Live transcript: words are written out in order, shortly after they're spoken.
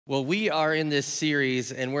Well, we are in this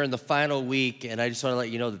series, and we're in the final week, and I just want to let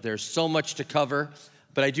you know that there's so much to cover.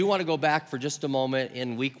 But I do want to go back for just a moment.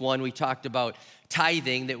 In week one, we talked about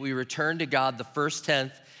tithing, that we return to God the first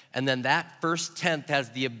tenth, and then that first tenth has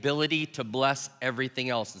the ability to bless everything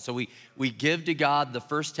else. And so we give to God the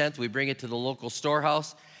first tenth, we bring it to the local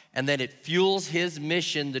storehouse, and then it fuels his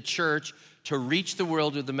mission, the church, to reach the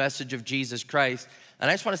world with the message of Jesus Christ. And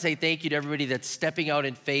I just want to say thank you to everybody that's stepping out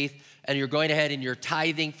in faith and you're going ahead and you're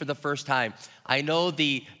tithing for the first time. I know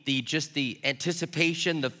the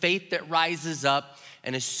anticipation, the faith that rises up,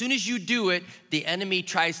 and as soon as you do it, the enemy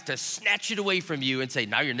tries to snatch it away from you and say,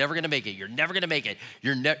 now you're never going to make it. You're never going to make it.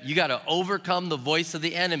 You got to overcome the voice of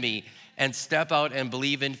the enemy and step out and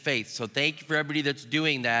believe in faith. So thank you for everybody that's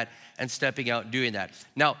doing that and stepping out and doing that.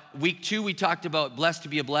 Now, week two, we talked about blessed to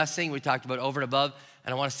be a blessing. We talked about over and above.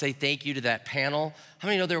 And I want to say thank you to that panel. How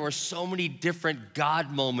many know there were so many different God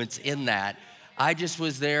moments in that? I just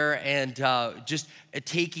was there and just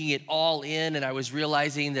taking it all in, and I was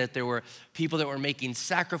realizing that there were people that were making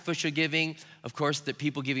sacrificial giving, of course, that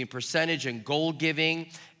people giving percentage and gold giving,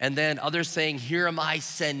 and then others saying, here am I,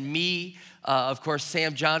 send me. Of course,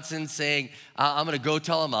 Sam Johnson saying, I'm going to go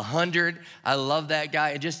tell him 100. I love that guy,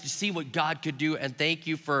 and just to see what God could do, and thank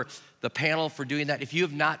you for the panel for doing that. If you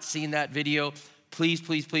have not seen that video, please,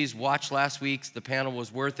 please, please watch last week's. The panel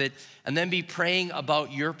was worth it. And then be praying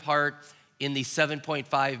about your part in the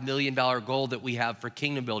 $7.5 million goal that we have for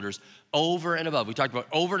Kingdom Builders, over and above. We talked about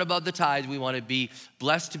over and above the tithe. We want to be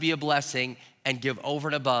blessed to be a blessing and give over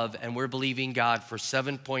and above, and we're believing God for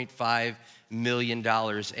 $7.5 million.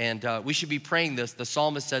 And we should be praying this. The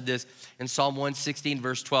psalmist said this in Psalm 116,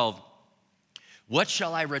 verse 12. What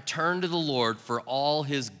shall I return to the Lord for all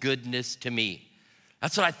his goodness to me?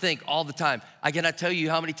 That's what I think all the time. I cannot tell you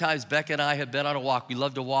how many times Becca and I have been on a walk. We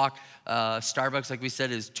love to walk. Starbucks, like we said,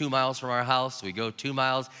 is 2 miles from our house. We go 2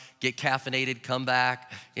 miles, get caffeinated, come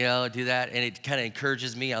back, do that. And it kind of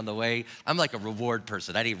encourages me on the way. I'm like a reward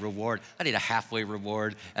person. I need reward. I need a halfway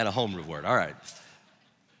reward and a home reward. All right.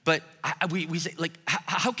 But we say, like,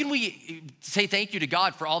 how can we say thank you to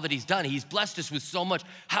God for all that he's done? He's blessed us with so much.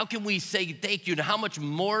 How can we say thank you? And how much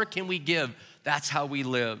more can we give? That's how we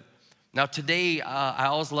live. Now today, I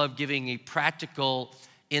always love giving a practical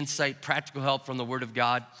insight, practical help from the Word of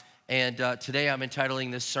God. And today I'm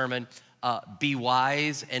entitling this sermon, Be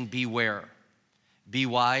Wise and Beware. Be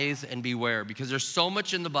wise and beware, because there's so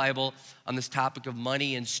much in the Bible on this topic of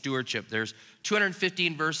money and stewardship. There's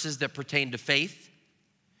 215 verses that pertain to faith.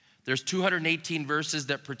 There's 218 verses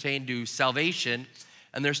that pertain to salvation.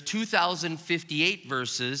 And there's 2,058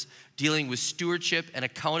 verses dealing with stewardship and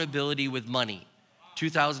accountability with money.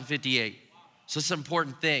 2,058. So it's an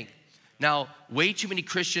important thing. Now, way too many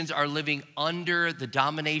Christians are living under the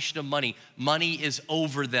domination of money. Money is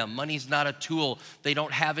over them. Money's not a tool. They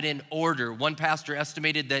don't have it in order. One pastor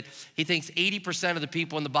estimated that he thinks 80% of the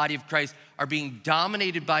people in the body of Christ are being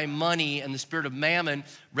dominated by money and the spirit of mammon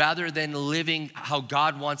rather than living how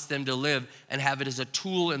God wants them to live and have it as a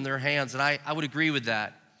tool in their hands. And I would agree with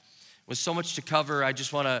that. With so much to cover, I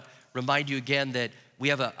just want to remind you again that we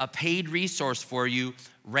have a paid resource for you,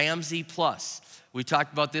 Ramsey Plus. We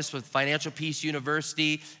talked about this with Financial Peace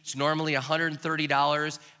University. It's normally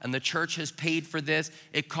 $130, and the church has paid for this.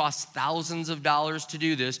 It costs thousands of dollars to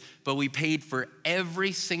do this, but we paid for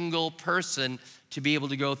every single person to be able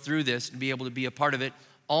to go through this and be able to be a part of it.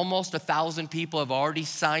 Almost 1,000 people have already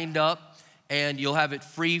signed up, and you'll have it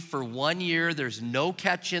free for 1 year. There's no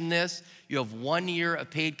catch in this. You have 1 year of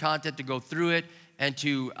paid content to go through it and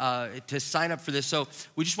to sign up for this. So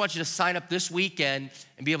we just want you to sign up this weekend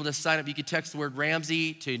and be able to sign up. You can text the word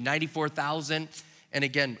Ramsey to 94,000. And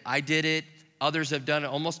again, I did it. Others have done it,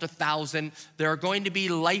 almost 1,000. There are going to be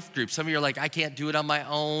life groups. Some of you are like, I can't do it on my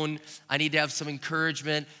own. I need to have some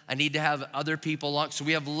encouragement. I need to have other people along. So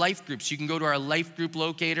we have life groups. You can go to our life group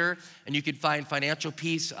locator and you can find Financial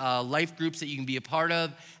Peace life groups that you can be a part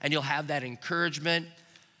of, and you'll have that encouragement.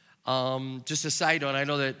 Just a side note, I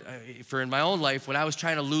know that in my own life, when I was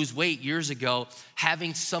trying to lose weight years ago,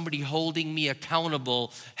 having somebody holding me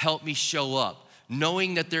accountable helped me show up.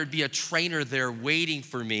 Knowing that there'd be a trainer there waiting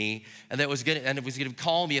for me and it was gonna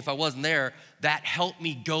call me if I wasn't there, that helped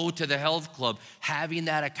me go to the health club. Having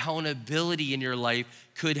that accountability in your life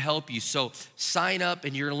could help you. So sign up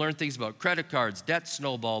and you're gonna learn things about credit cards, debt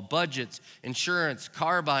snowball, budgets, insurance,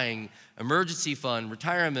 car buying, emergency fund,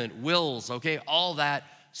 retirement, wills, okay, all that.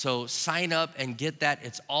 So sign up and get that.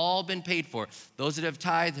 It's all been paid for. Those that have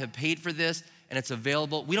tithed have paid for this, and it's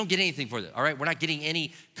available. We don't get anything for this, all right? We're not getting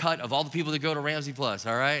any cut of all the people that go to Ramsey Plus,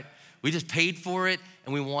 all right? We just paid for it,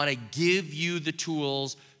 and we want to give you the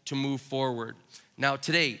tools to move forward. Now,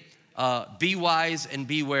 today, be wise and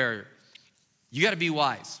beware. You got to be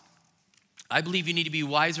wise. I believe you need to be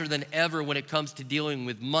wiser than ever when it comes to dealing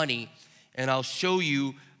with money, and I'll show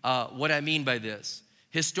you what I mean by this.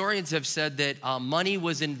 Historians have said that money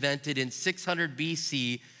was invented in 600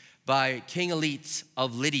 BC by King Elites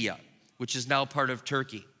of Lydia, which is now part of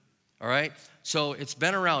Turkey, all right? So it's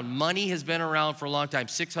been around. Money has been around for a long time.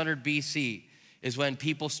 600 BC is when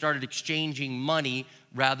people started exchanging money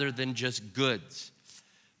rather than just goods.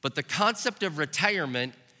 But the concept of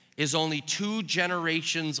retirement is only 2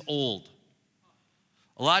 generations old.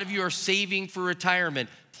 A lot of you are saving for retirement,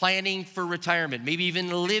 planning for retirement, maybe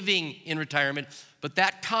even living in retirement, but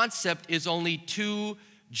that concept is only 2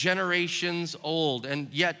 generations old.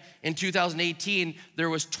 And yet in 2018, there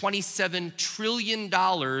was $27 trillion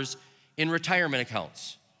in retirement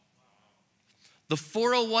accounts. The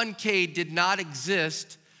 401k did not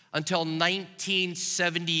exist until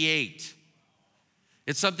 1978.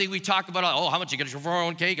 It's something we talk about, oh, how much you got your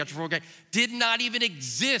 401k, got your 401k. Did not even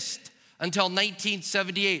exist until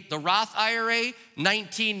 1978. The Roth IRA,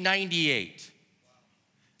 1998.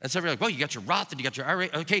 And so everybody's like, well, you got your Roth and you got your IRA.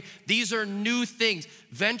 Okay, these are new things.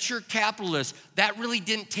 Venture capitalists, that really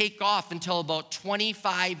didn't take off until about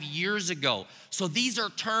 25 years ago. So these are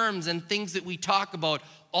terms and things that we talk about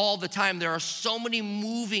all the time. There are so many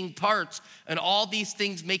moving parts, and all these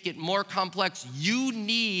things make it more complex. You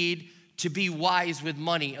need to be wise with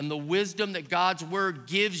money, and the wisdom that God's word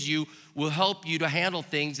gives you will help you to handle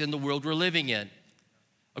things in the world we're living in.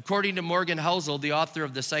 According to Morgan Housel, the author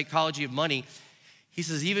of The Psychology of Money, he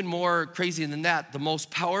says even more crazy than that, the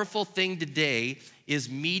most powerful thing today is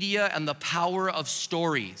media and the power of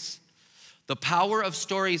stories. The power of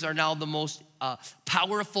stories are now the most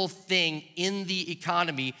powerful thing in the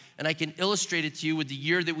economy, and I can illustrate it to you with the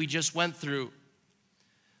year that we just went through.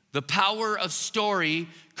 The power of story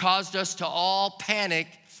caused us to all panic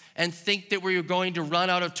and think that we were going to run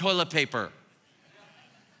out of toilet paper.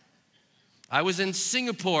 I was in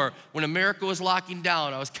Singapore when America was locking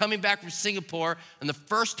down. I was coming back from Singapore, and the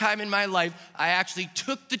first time in my life, I actually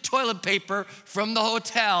took the toilet paper from the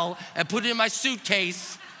hotel and put it in my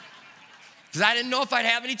suitcase because I didn't know if I'd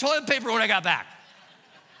have any toilet paper when I got back.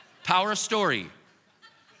 Power of story.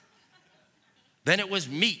 Then it was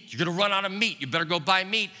meat. You're gonna run out of meat. You better go buy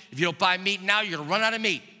meat. If you don't buy meat now, you're gonna run out of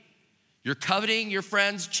meat. You're coveting your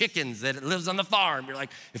friend's chickens that lives on the farm. You're like,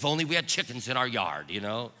 if only we had chickens in our yard, you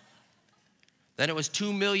know? Then it was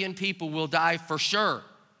 2 million people will die for sure.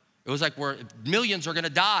 It was like millions are gonna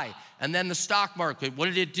die. And then the stock market, what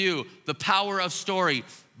did it do? The power of story,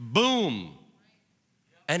 boom.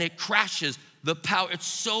 And it crashes. The power, it's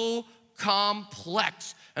so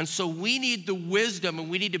complex. And so we need the wisdom, and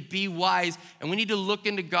we need to be wise, and we need to look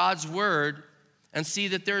into God's word and see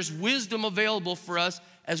that there's wisdom available for us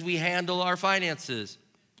as we handle our finances.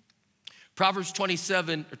 Proverbs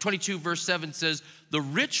 22 verse 7 says, the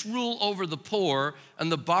rich rule over the poor, and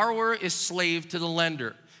the borrower is slave to the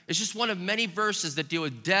lender. It's just one of many verses that deal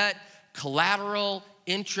with debt, collateral,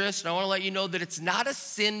 interest. And I want to let you know that it's not a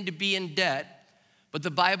sin to be in debt, but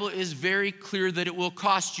the Bible is very clear that it will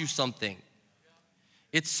cost you something.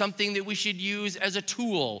 It's something that we should use as a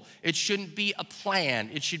tool. It shouldn't be a plan.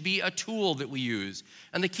 It should be a tool that we use.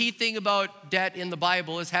 And the key thing about debt in the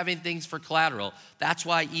Bible is having things for collateral. That's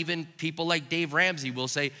why even people like Dave Ramsey will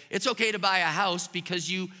say, it's okay to buy a house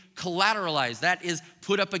because you collateralize. That is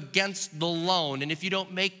put up against the loan. And if you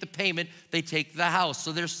don't make the payment, they take the house.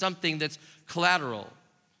 So there's something that's collateral.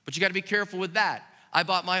 But you got to be careful with that. I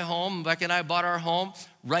bought my home, Becca and I bought our home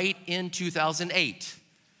right in 2008.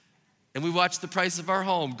 And we watched the price of our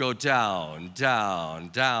home go down, down,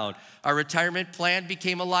 down. Our retirement plan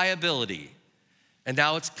became a liability. And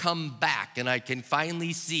now it's come back, and I can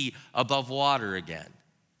finally see above water again.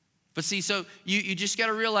 But see, so you just got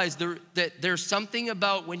to realize that there's something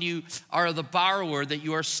about when you are the borrower that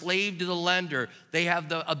you are slave to the lender. They have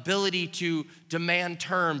the ability to demand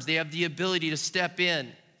terms. They have the ability to step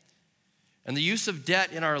in. And the use of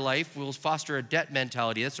debt in our life will foster a debt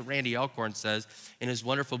mentality. That's what Randy Alcorn says in his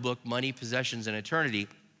wonderful book, Money, Possessions, and Eternity.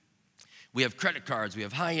 We have credit cards, we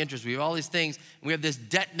have high interest, we have all these things, and we have this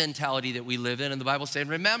debt mentality that we live in. And the Bible's saying,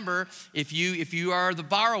 remember, if you are the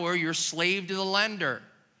borrower, you're slave to the lender.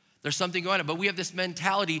 There's something going on, but we have this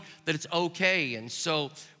mentality that it's okay. And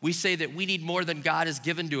so we say that we need more than God has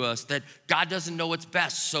given to us, that God doesn't know what's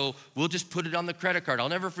best, so we'll just put it on the credit card. I'll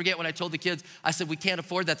never forget when I told the kids, I said, we can't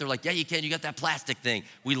afford that. They're like, yeah, you can, you got that plastic thing.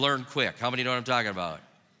 We learn quick. How many know what I'm talking about?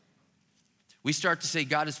 We start to say,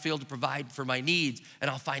 God has failed to provide for my needs,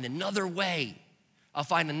 and I'll find another way. I'll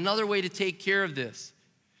find another way to take care of this.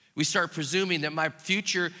 We start presuming that my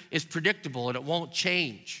future is predictable and it won't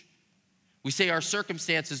change. We say our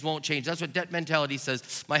circumstances won't change. That's what debt mentality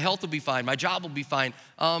says. My health will be fine. My job will be fine.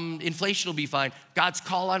 Inflation will be fine. God's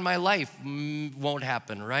call on my life won't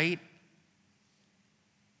happen, right?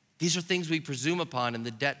 These are things we presume upon in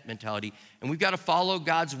the debt mentality. And we've got to follow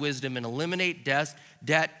God's wisdom and eliminate debt,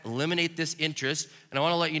 eliminate this interest. And I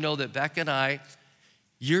want to let you know that Becca and I,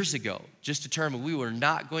 years ago, just determined we were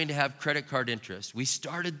not going to have credit card interest. We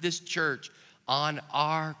started this church on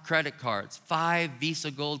our credit cards, 5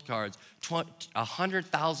 Visa Gold cards,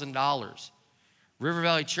 $100,000. River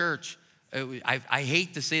Valley Church, I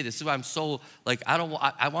hate to say this, I'm so like,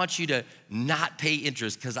 I want you to not pay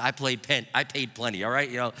interest because I paid plenty, all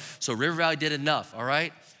right? So River Valley did enough, all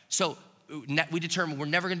right? So we determined we're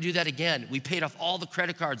never gonna do that again. We paid off all the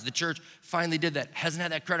credit cards. The church finally did that, hasn't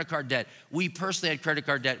had that credit card debt. We personally had credit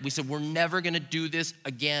card debt. We said, we're never gonna do this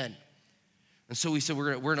again. And so we said,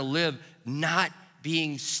 we're gonna live not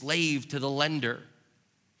being slave to the lender.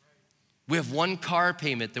 We have one car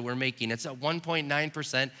payment that we're making. It's at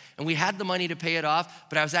 1.9%, and we had the money to pay it off,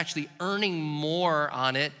 but I was actually earning more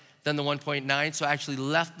on it than the 1.9, so I actually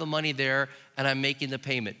left the money there, and I'm making the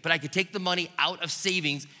payment. But I could take the money out of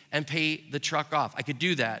savings and pay the truck off. I could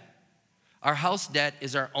do that. Our house debt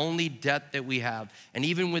is our only debt that we have. And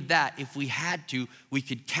even with that, if we had to, we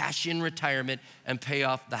could cash in retirement and pay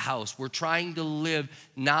off the house. We're trying to live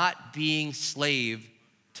not being slave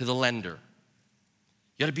to the lender.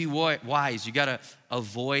 You gotta be wise. You gotta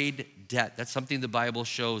avoid debt. That's something the Bible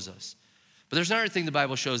shows us. But there's another thing the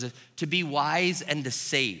Bible shows us, to be wise and to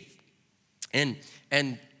save. And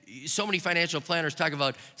so many financial planners talk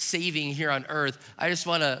about saving here on earth. I just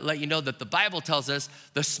wanna let you know that the Bible tells us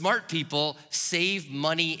the smart people save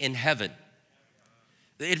money in heaven.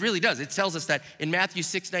 It really does. It tells us that in Matthew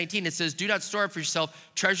 6:19, it says, do not store up for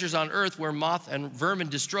yourself treasures on earth where moth and vermin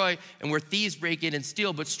destroy and where thieves break in and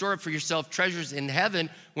steal, but store up for yourself treasures in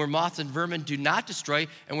heaven where moth and vermin do not destroy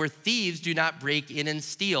and where thieves do not break in and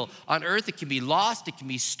steal. On earth, it can be lost, it can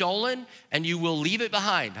be stolen, and you will leave it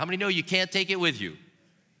behind. How many know you can't take it with you?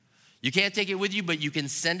 You can't take it with you, but you can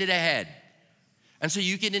send it ahead. And so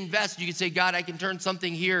you can invest. You can say, God, I can turn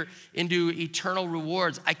something here into eternal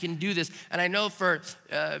rewards. I can do this. And I know for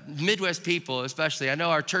Midwest people especially, I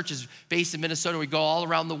know our church is based in Minnesota. We go all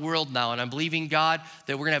around the world now. And I'm believing God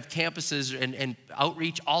that we're going to have campuses and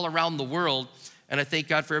outreach all around the world. And I thank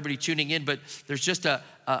God for everybody tuning in. But there's just a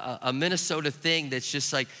Minnesota thing that's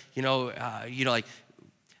just like, I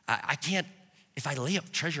can't. If I lay up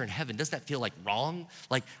treasure in heaven, doesn't that feel like wrong?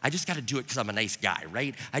 Like, I just got to do it because I'm a nice guy,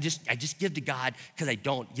 right? I just give to God because I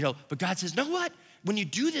don't, But God says, know what? When you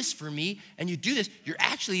do this for me and you do this, you're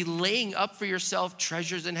actually laying up for yourself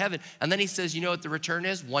treasures in heaven. And then he says, you know what the return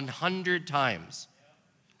is? 100 times.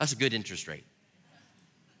 That's a good interest rate.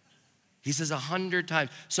 He says 100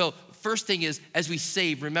 times. So first thing is, as we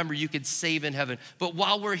save, remember you can save in heaven. But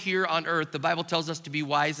while we're here on earth, the Bible tells us to be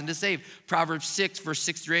wise and to save. Proverbs 6, verse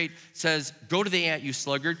 6 through 8 says, go to the ant, you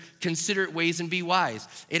sluggard, consider its ways and be wise.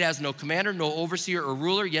 It has no commander, no overseer or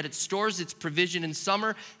ruler, yet it stores its provision in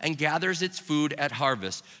summer and gathers its food at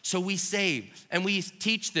harvest. So we save, and we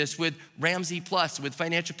teach this with Ramsey Plus, with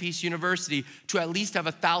Financial Peace University, to at least have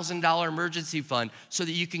a $1,000 emergency fund so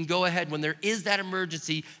that you can go ahead when there is that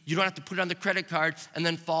emergency, you don't have to put it on the credit card and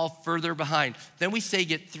then fall further behind. Then we say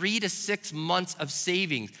get 3 to 6 months of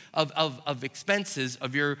savings, of expenses,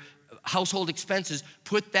 of your household expenses.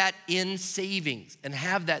 Put that in savings and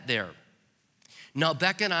have that there. Now,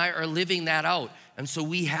 Becca and I are living that out. And so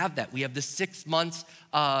we have that. We have the 6 months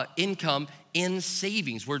income in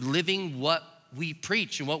savings. We're living what we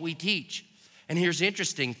preach and what we teach. And here's the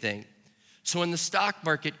interesting thing. So when the stock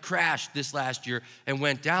market crashed this last year and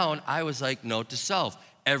went down, I was like, note to self,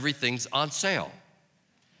 everything's on sale.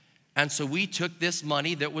 And so we took this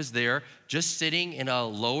money that was there, just sitting in a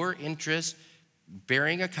lower interest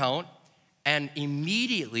bearing account, and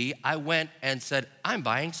immediately I went and said, I'm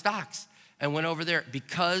buying stocks. And went over there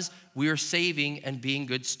because we are saving and being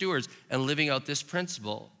good stewards and living out this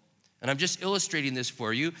principle. And I'm just illustrating this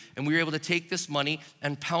for you. And we were able to take this money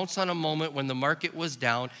and pounce on a moment when the market was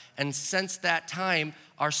down. And since that time,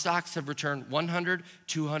 our stocks have returned 100,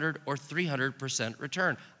 200, or 300%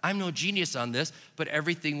 return. I'm no genius on this, but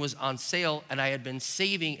everything was on sale, and I had been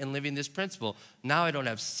saving and living this principle. Now I don't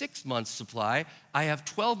have 6 months supply, I have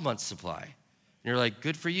 12 months supply. And you're like,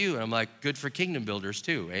 good for you. And I'm like, good for kingdom builders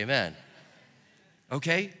too, amen.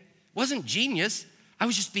 Okay? Wasn't genius, I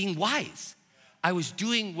was just being wise. I was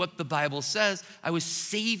doing what the Bible says. I was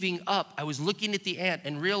saving up. I was looking at the ant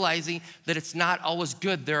and realizing that it's not always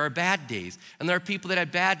good. There are bad days. And there are people that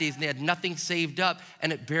had bad days and they had nothing saved up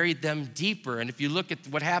and it buried them deeper. And if you look at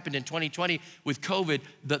what happened in 2020 with COVID,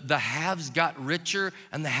 the haves got richer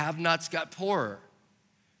and the have-nots got poorer.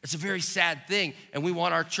 It's a very sad thing. And we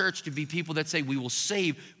want our church to be people that say we will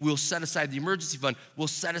save, we'll set aside the emergency fund, we'll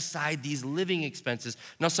set aside these living expenses.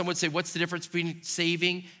 Now some would say, what's the difference between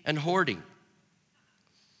saving and hoarding?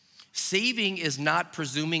 Saving is not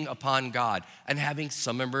presuming upon God and having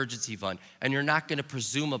some emergency fund, and you're not gonna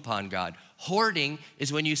presume upon God. Hoarding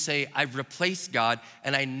is when you say, I've replaced God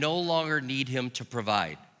and I no longer need him to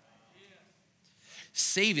provide.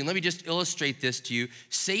 Saving, let me just illustrate this to you.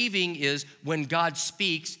 Saving is when God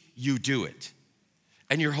speaks, you do it.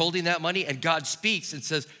 And you're holding that money and God speaks and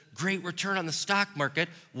says, great return on the stock market.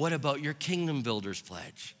 What about your kingdom builders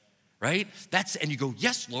pledge? Right? And you go,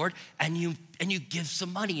 yes, Lord, and you give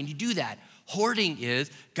some money and you do that. Hoarding is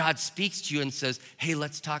God speaks to you and says, hey,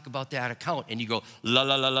 let's talk about that account. And you go, la,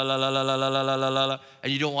 la, la, la, la, la, la, la, la, la, la, la,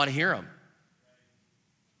 and you don't want to hear him.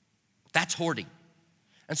 That's hoarding.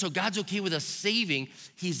 And so God's okay with us saving.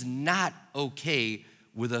 He's not okay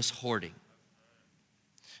with us hoarding.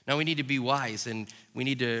 Now we need to be wise, and we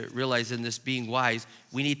need to realize in this being wise,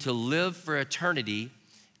 we need to live for eternity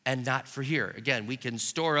and not for here. Again, we can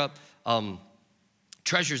store up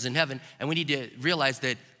treasures in heaven, and we need to realize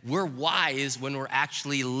that we're wise when we're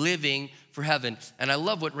actually living for heaven. And I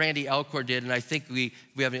love what Randy Alcor did, and I think we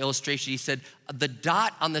have an illustration. He said, the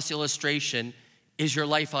dot on this illustration is your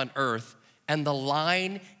life on earth, and the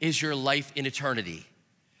line is your life in eternity.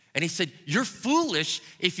 And he said, you're foolish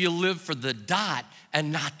if you live for the dot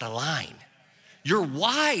and not the line. You're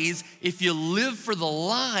wise if you live for the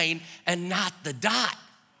line and not the dot.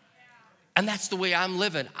 And that's the way I'm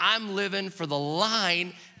living. I'm living for the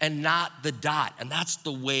line and not the dot. And that's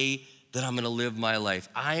the way that I'm gonna live my life.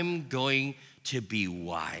 I'm going to be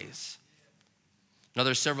wise. Now,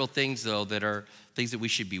 there's several things, though, that are things that we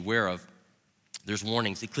should be aware of. There's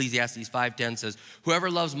warnings. Ecclesiastes 5:10 says, whoever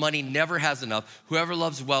loves money never has enough. Whoever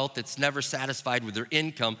loves wealth that's never satisfied with their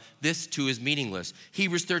income, this too is meaningless.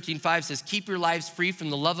 Hebrews 13:5 says, keep your lives free from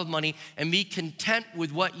the love of money and be content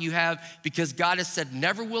with what you have, because God has said,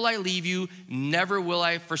 never will I leave you, never will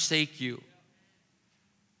I forsake you.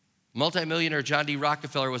 Multimillionaire John D.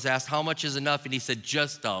 Rockefeller was asked, how much is enough? And he said,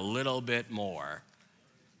 just a little bit more.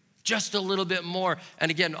 Just a little bit more.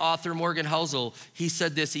 And again, author Morgan Housel, he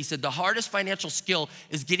said this. He said, the hardest financial skill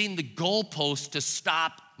is getting the goalpost to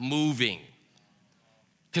stop moving.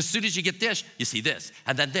 Because as soon as you get this, you see this,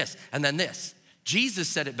 and then this, and then this. Jesus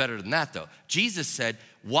said it better than that, though. Jesus said,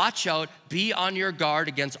 watch out, be on your guard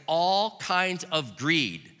against all kinds of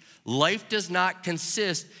greed. Life does not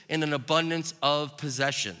consist in an abundance of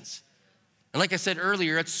possessions. And like I said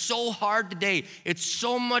earlier, it's so hard today. It's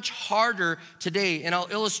so much harder today. And I'll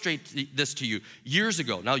illustrate this to you. Years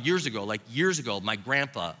ago, my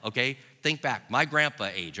grandpa, okay? Think back, my grandpa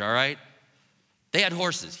age, all right? They had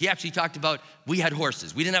horses. He actually talked about, we had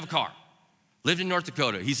horses. We didn't have a car. Lived in North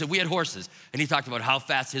Dakota. He said we had horses. And he talked about how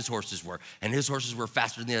fast his horses were. And his horses were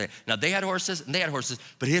faster than the other. Now, they had horses and they had horses,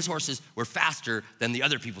 but his horses were faster than the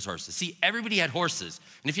other people's horses. See, everybody had horses.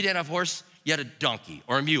 And if you didn't have a horse, you had a donkey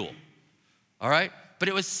or a mule. All right? But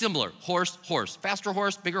it was similar, horse, horse. Faster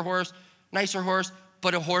horse, bigger horse, nicer horse,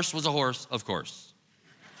 but a horse was a horse, of course.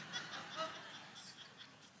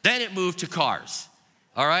 Then it moved to cars,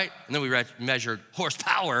 all right? And then we measured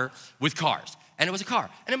horsepower with cars. And it was a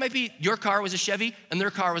car. And it might be your car was a Chevy and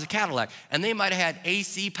their car was a Cadillac. And they might have had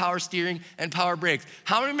AC, power steering, and power brakes.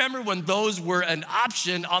 How many remember when those were an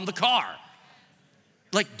option on the car?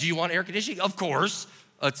 Like, do you want air conditioning? Of course.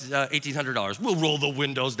 It's $1,800. We'll roll the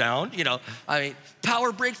windows down, you know. I mean,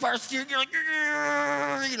 power brake, power steering, you're like,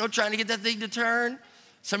 you know, trying to get that thing to turn.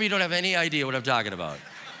 Some of you don't have any idea what I'm talking about.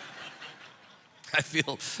 I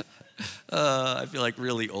feel like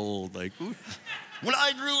really old. Like, when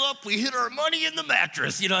I grew up, we hid our money in the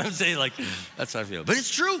mattress. You know what I'm saying? Like, that's how I feel. But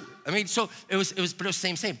it's true. I mean, so it was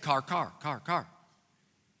same. Car.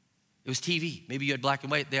 It was TV. Maybe you had black and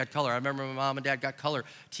white, they had color. I remember my mom and dad got color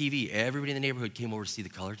TV. Everybody in the neighborhood came over to see the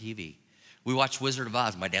color TV. We watched Wizard of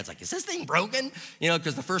Oz. My dad's like, is this thing broken? You know,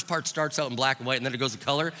 because the first part starts out in black and white and then it goes to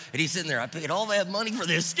color. And he's sitting there, I paid all that money for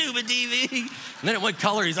this stupid TV. And then it went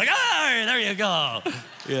color. He's like, all right, there you go.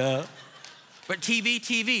 Yeah. But TV,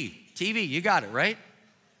 you got it, right?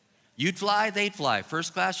 You'd fly, they'd fly.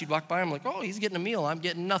 First class, you'd walk by, I'm like, oh, he's getting a meal, I'm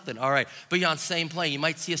getting nothing. All right, but you're on the same plane. You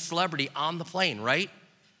might see a celebrity on the plane, right?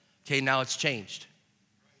 Okay, now it's changed.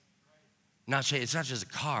 It's not just a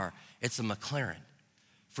car, it's a McLaren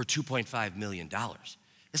for $2.5 million.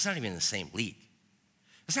 It's not even in the same league.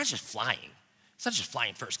 It's not just flying. It's not just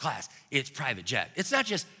flying first class. It's private jet. It's not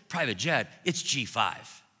just private jet. It's G5.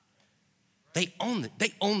 They own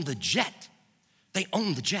the jet. They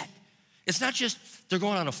own the jet. It's not just they're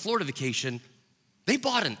going on a Florida vacation. They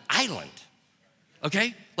bought an island,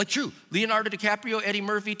 okay? Like true, Leonardo DiCaprio, Eddie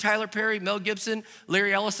Murphy, Tyler Perry, Mel Gibson,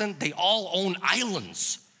 Larry Ellison, they all own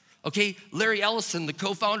islands, okay? Larry Ellison, the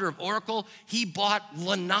co-founder of Oracle, he bought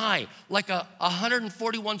Lanai, like a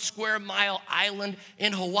 141 square mile island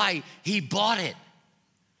in Hawaii. He bought it.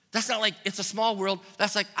 That's not like it's a small world.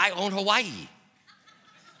 That's like I own Hawaii.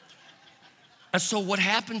 And so what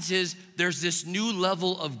happens is there's this new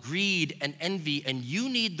level of greed and envy, and you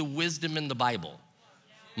need the wisdom in the Bible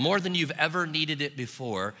more than you've ever needed it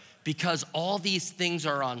before, because all these things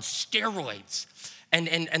are on steroids.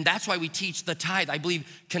 And that's why we teach the tithe. I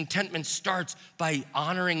believe contentment starts by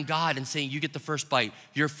honoring God and saying, you get the first bite.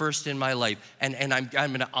 You're first in my life. And I'm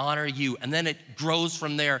gonna honor you. And then it grows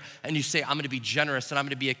from there. And you say, I'm gonna be generous and I'm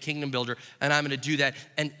gonna be a kingdom builder and I'm gonna do that.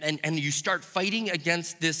 And you start fighting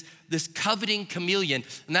against this coveting chameleon.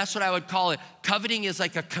 And that's what I would call it. Coveting is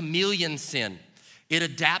like a chameleon sin. It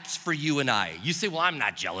adapts for you and I. You say, well, I'm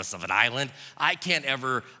not jealous of an island. I can't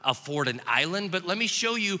ever afford an island. But let me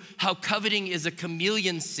show you how coveting is a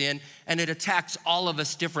chameleon sin and it attacks all of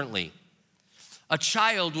us differently. A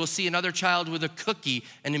child will see another child with a cookie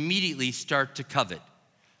and immediately start to covet.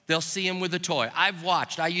 They'll see him with a toy.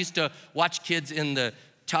 I used to watch kids in the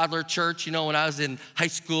toddler church, when I was in high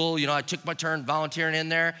school, I took my turn volunteering in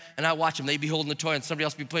there, and I watch them. They'd be holding the toy, and somebody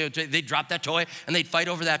else would be playing with the toy. They'd drop that toy, and they'd fight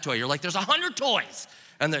over that toy. You're like, there's 100 toys.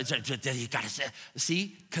 And you gotta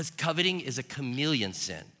see, because coveting is a chameleon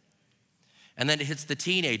sin. And then it hits the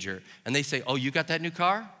teenager, and they say, oh, you got that new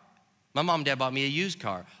car? My mom and dad bought me a used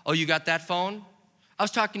car. Oh, you got that phone? I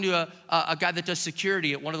was talking to a guy that does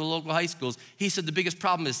security at one of the local high schools. He said the biggest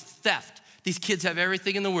problem is theft. These kids have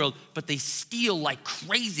everything in the world, but they steal like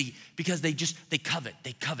crazy because they covet,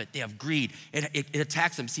 they have greed. It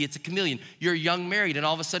attacks them. See, it's a chameleon. You're young married, and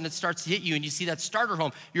all of a sudden it starts to hit you, and you see that starter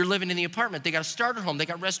home. You're living in the apartment. They got a starter home. They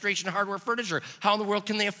got restoration hardware furniture. How in the world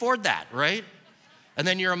can they afford that, right? And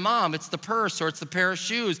then you're a mom, it's the purse or it's the pair of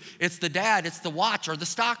shoes, it's the dad, it's the watch or the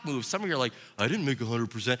stock move. Some of you are like, I didn't make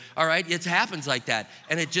 100%. All right, it happens like that.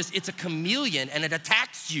 And it's a chameleon and it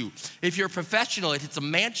attacks you. If you're a professional, it's a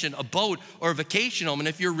mansion, a boat, or a vacation home. And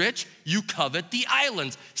if you're rich, you covet the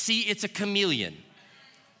islands. See, it's a chameleon.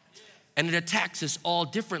 And it attacks us all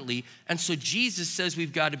differently. And so Jesus says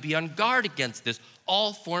we've got to be on guard against this.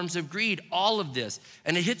 All forms of greed, all of this.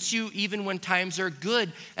 And it hits you even when times are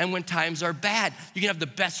good and when times are bad. You can have the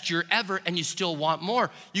best year ever and you still want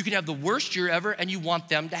more. You can have the worst year ever and you want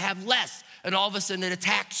them to have less. And all of a sudden it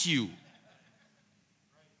attacks you.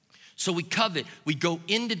 So we covet, we go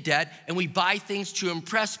into debt, and we buy things to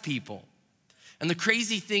impress people. And the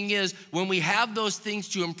crazy thing is, when we have those things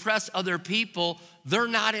to impress other people, they're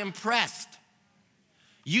not impressed.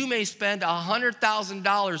 You may spend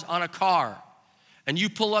 $100,000 on a car, and you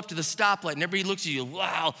pull up to the stoplight, and everybody looks at you,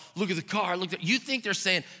 wow, look at the car. You think they're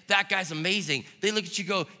saying, that guy's amazing. They look at you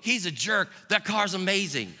and go, he's a jerk. That car's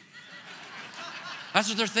amazing. That's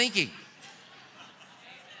what they're thinking.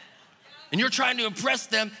 And you're trying to impress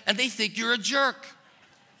them, and they think you're a jerk.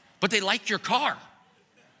 But they like your car,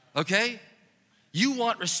 okay? You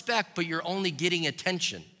want respect, but you're only getting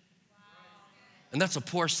attention. And that's a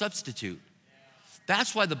poor substitute.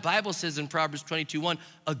 That's why the Bible says in Proverbs 22:1,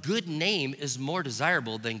 a good name is more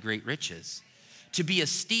desirable than great riches. To be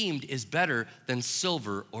esteemed is better than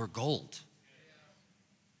silver or gold.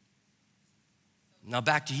 Now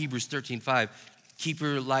back to Hebrews 13:5. Keep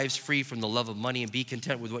your lives free from the love of money and be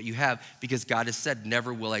content with what you have, because God has said,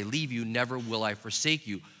 never will I leave you, never will I forsake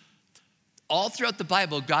you. All throughout the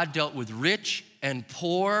Bible, God dealt with rich and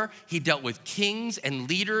poor. He dealt with kings and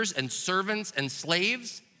leaders and servants and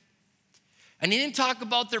slaves. And he didn't talk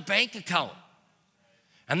about their bank account.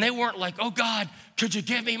 And they weren't like, oh God, could you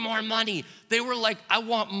give me more money? They were like, I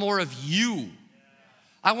want more of you.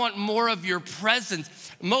 I want more of your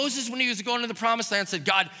presence. Moses, when he was going to the promised land, said,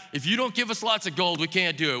 God, if you don't give us lots of gold, we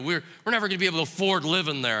can't do it. We're never gonna be able to afford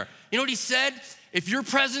living there. You know what he said? If your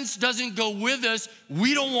presence doesn't go with us,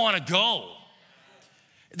 we don't wanna go.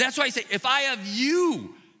 That's why I say, if I have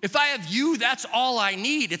you, that's all I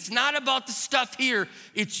need. It's not about the stuff here,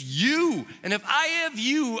 it's you. And if I have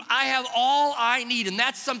you, I have all I need. And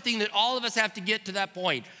that's something that all of us have to get to that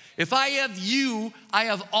point. If I have you, I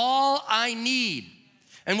have all I need.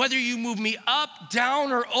 And whether you move me up,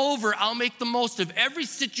 down, or over, I'll make the most of every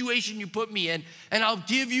situation you put me in, and I'll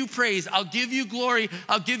give you praise, I'll give you glory,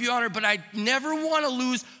 I'll give you honor, but I never want to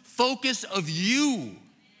lose focus of you.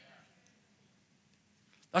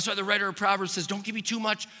 That's why the writer of Proverbs says, don't give me too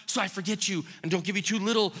much so I forget you, and don't give me too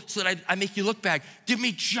little so that I make you look bad. Give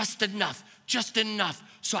me just enough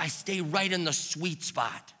so I stay right in the sweet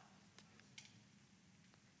spot.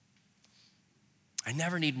 I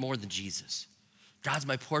never need more than Jesus. God's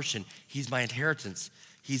my portion. He's my inheritance.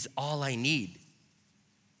 He's all I need.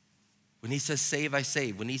 When he says save, I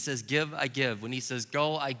save. When he says give, I give. When he says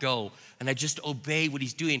go, I go. And I just obey what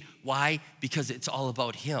he's doing. Why? Because it's all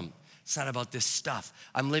about him. It's not about this stuff.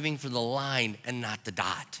 I'm living for the line and not the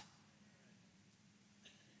dot.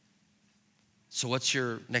 So what's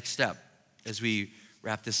your next step as we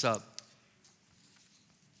wrap this up?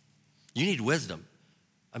 You need wisdom.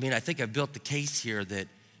 I mean, I think I've built the case here that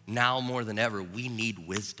now more than ever, we need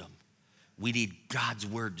wisdom. We need God's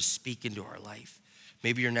word to speak into our life.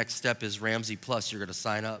 Maybe your next step is Ramsey Plus. You're going to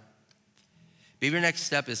sign up. Maybe your next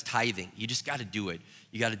step is tithing. You just got to do it.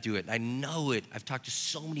 You got to do it. And I know it. I've talked to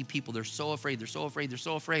so many people. They're so afraid. They're so afraid. They're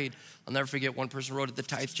so afraid. I'll never forget one person wrote at the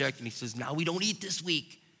tithe check, and he says, now we don't eat this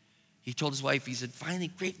week. He told his wife, he said, finally,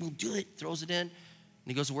 great, we'll do it. Throws it in. And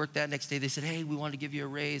he goes to work that next day. They said, hey, we want to give you a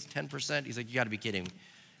raise, 10%. He's like, you got to be kidding me.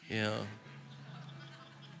 You know.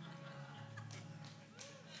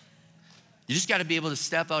 You just got to be able to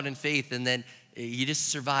step out in faith, and then you just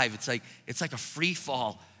survive. It's like a free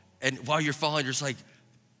fall. And while you're falling, you're just like,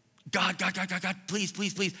 God, please,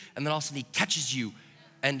 please, please. And then all of a sudden he catches you.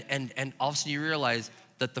 And all of a sudden you realize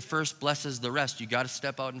that the first blesses the rest. You got to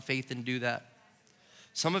step out in faith and do that.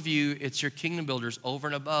 Some of you, it's your kingdom builders over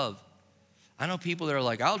and above. I know people that are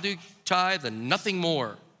like, I'll do tithe and nothing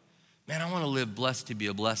more. Man, I want to live blessed to be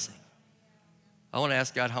a blessing. I want to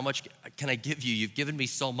ask God, how much can I give you? You've given me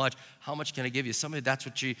so much. How much can I give you? Somebody, that's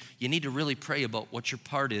what you need to really pray about what your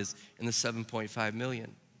part is in the 7.5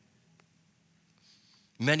 million.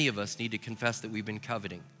 Many of us need to confess that we've been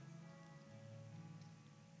coveting.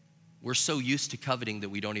 We're so used to coveting that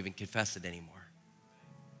we don't even confess it anymore.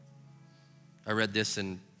 I read this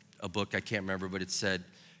in a book, I can't remember, but it said,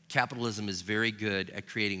 capitalism is very good at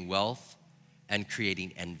creating wealth and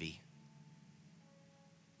creating envy.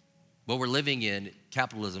 What we're living in,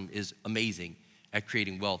 capitalism, is amazing at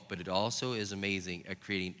creating wealth, but it also is amazing at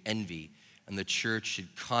creating envy. And the church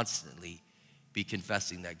should constantly be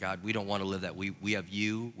confessing that, God, we don't want to live that. We have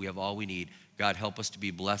you. We have all we need. God, help us to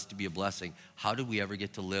be blessed, to be a blessing. How do we ever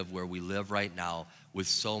get to live where we live right now with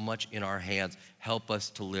so much in our hands? Help us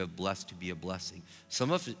to live blessed, to be a blessing.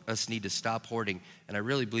 Some of us need to stop hoarding, and I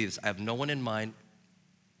really believe this. I have no one in mind,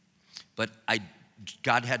 but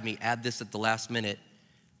God had me add this at the last minute.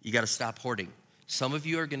 You got to stop hoarding. Some of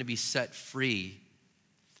you are going to be set free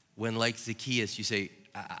when, like Zacchaeus, you say,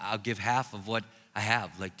 I'll give half of what I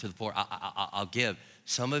have, like to the poor, I'll give.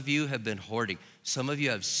 Some of you have been hoarding. Some of you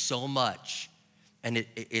have so much, and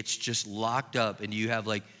it's just locked up, and you have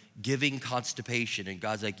like giving constipation, and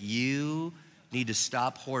God's like, you need to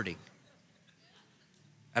stop hoarding.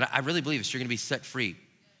 And I really believe this. You're going to be set free.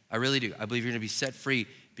 I really do. I believe you're going to be set free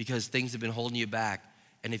because things have been holding you back.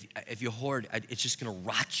 And if you hoard, it's just going to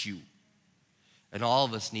rot you. And all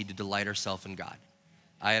of us need to delight ourselves in God.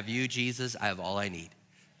 I have you, Jesus. I have all I need.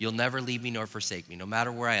 You'll never leave me nor forsake me. No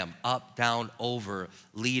matter where I am, up, down, over,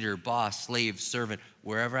 leader, boss, slave, servant,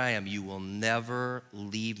 wherever I am, you will never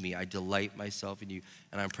leave me. I delight myself in you.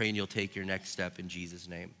 And I'm praying you'll take your next step in Jesus'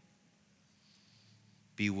 name.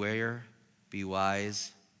 Beware, be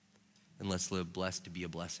wise, and let's live blessed to be a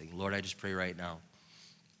blessing. Lord, I just pray right now.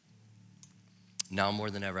 Now more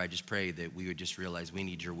than ever, I just pray that we would just realize we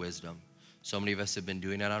need your wisdom. So many of us have been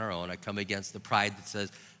doing it on our own. I come against the pride that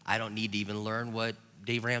says, I don't need to even learn what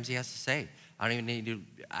Dave Ramsey has to say. I don't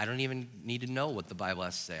even need to know what the Bible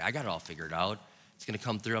has to say. I got it all figured out. It's going to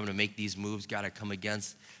come through. I'm going to make these moves. God, I come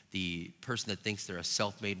against the person that thinks they're a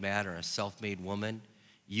self-made man or a self-made woman.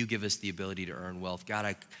 You give us the ability to earn wealth.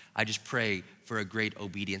 God, I just pray for a great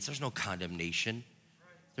obedience. There's no condemnation.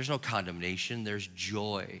 There's no condemnation. There's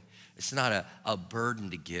joy. It's not a burden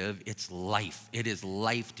to give. It's life. It is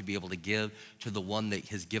life to be able to give to the one that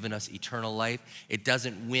has given us eternal life. It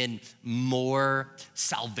doesn't win more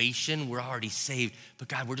salvation. We're already saved. But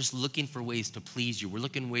God, we're just looking for ways to please you. We're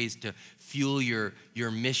looking for ways to fuel your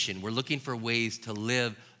mission. We're looking for ways to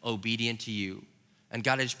live obedient to you. And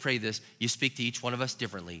God, I just pray this. You speak to each one of us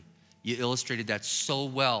differently. You illustrated that so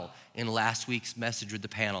well in last week's message with the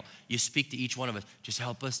panel. You speak to each one of us. Just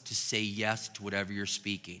help us to say yes to whatever you're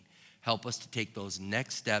speaking. Help us to take those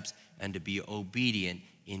next steps and to be obedient.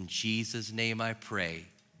 In Jesus' name I pray.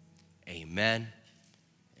 Amen.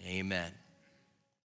 Amen.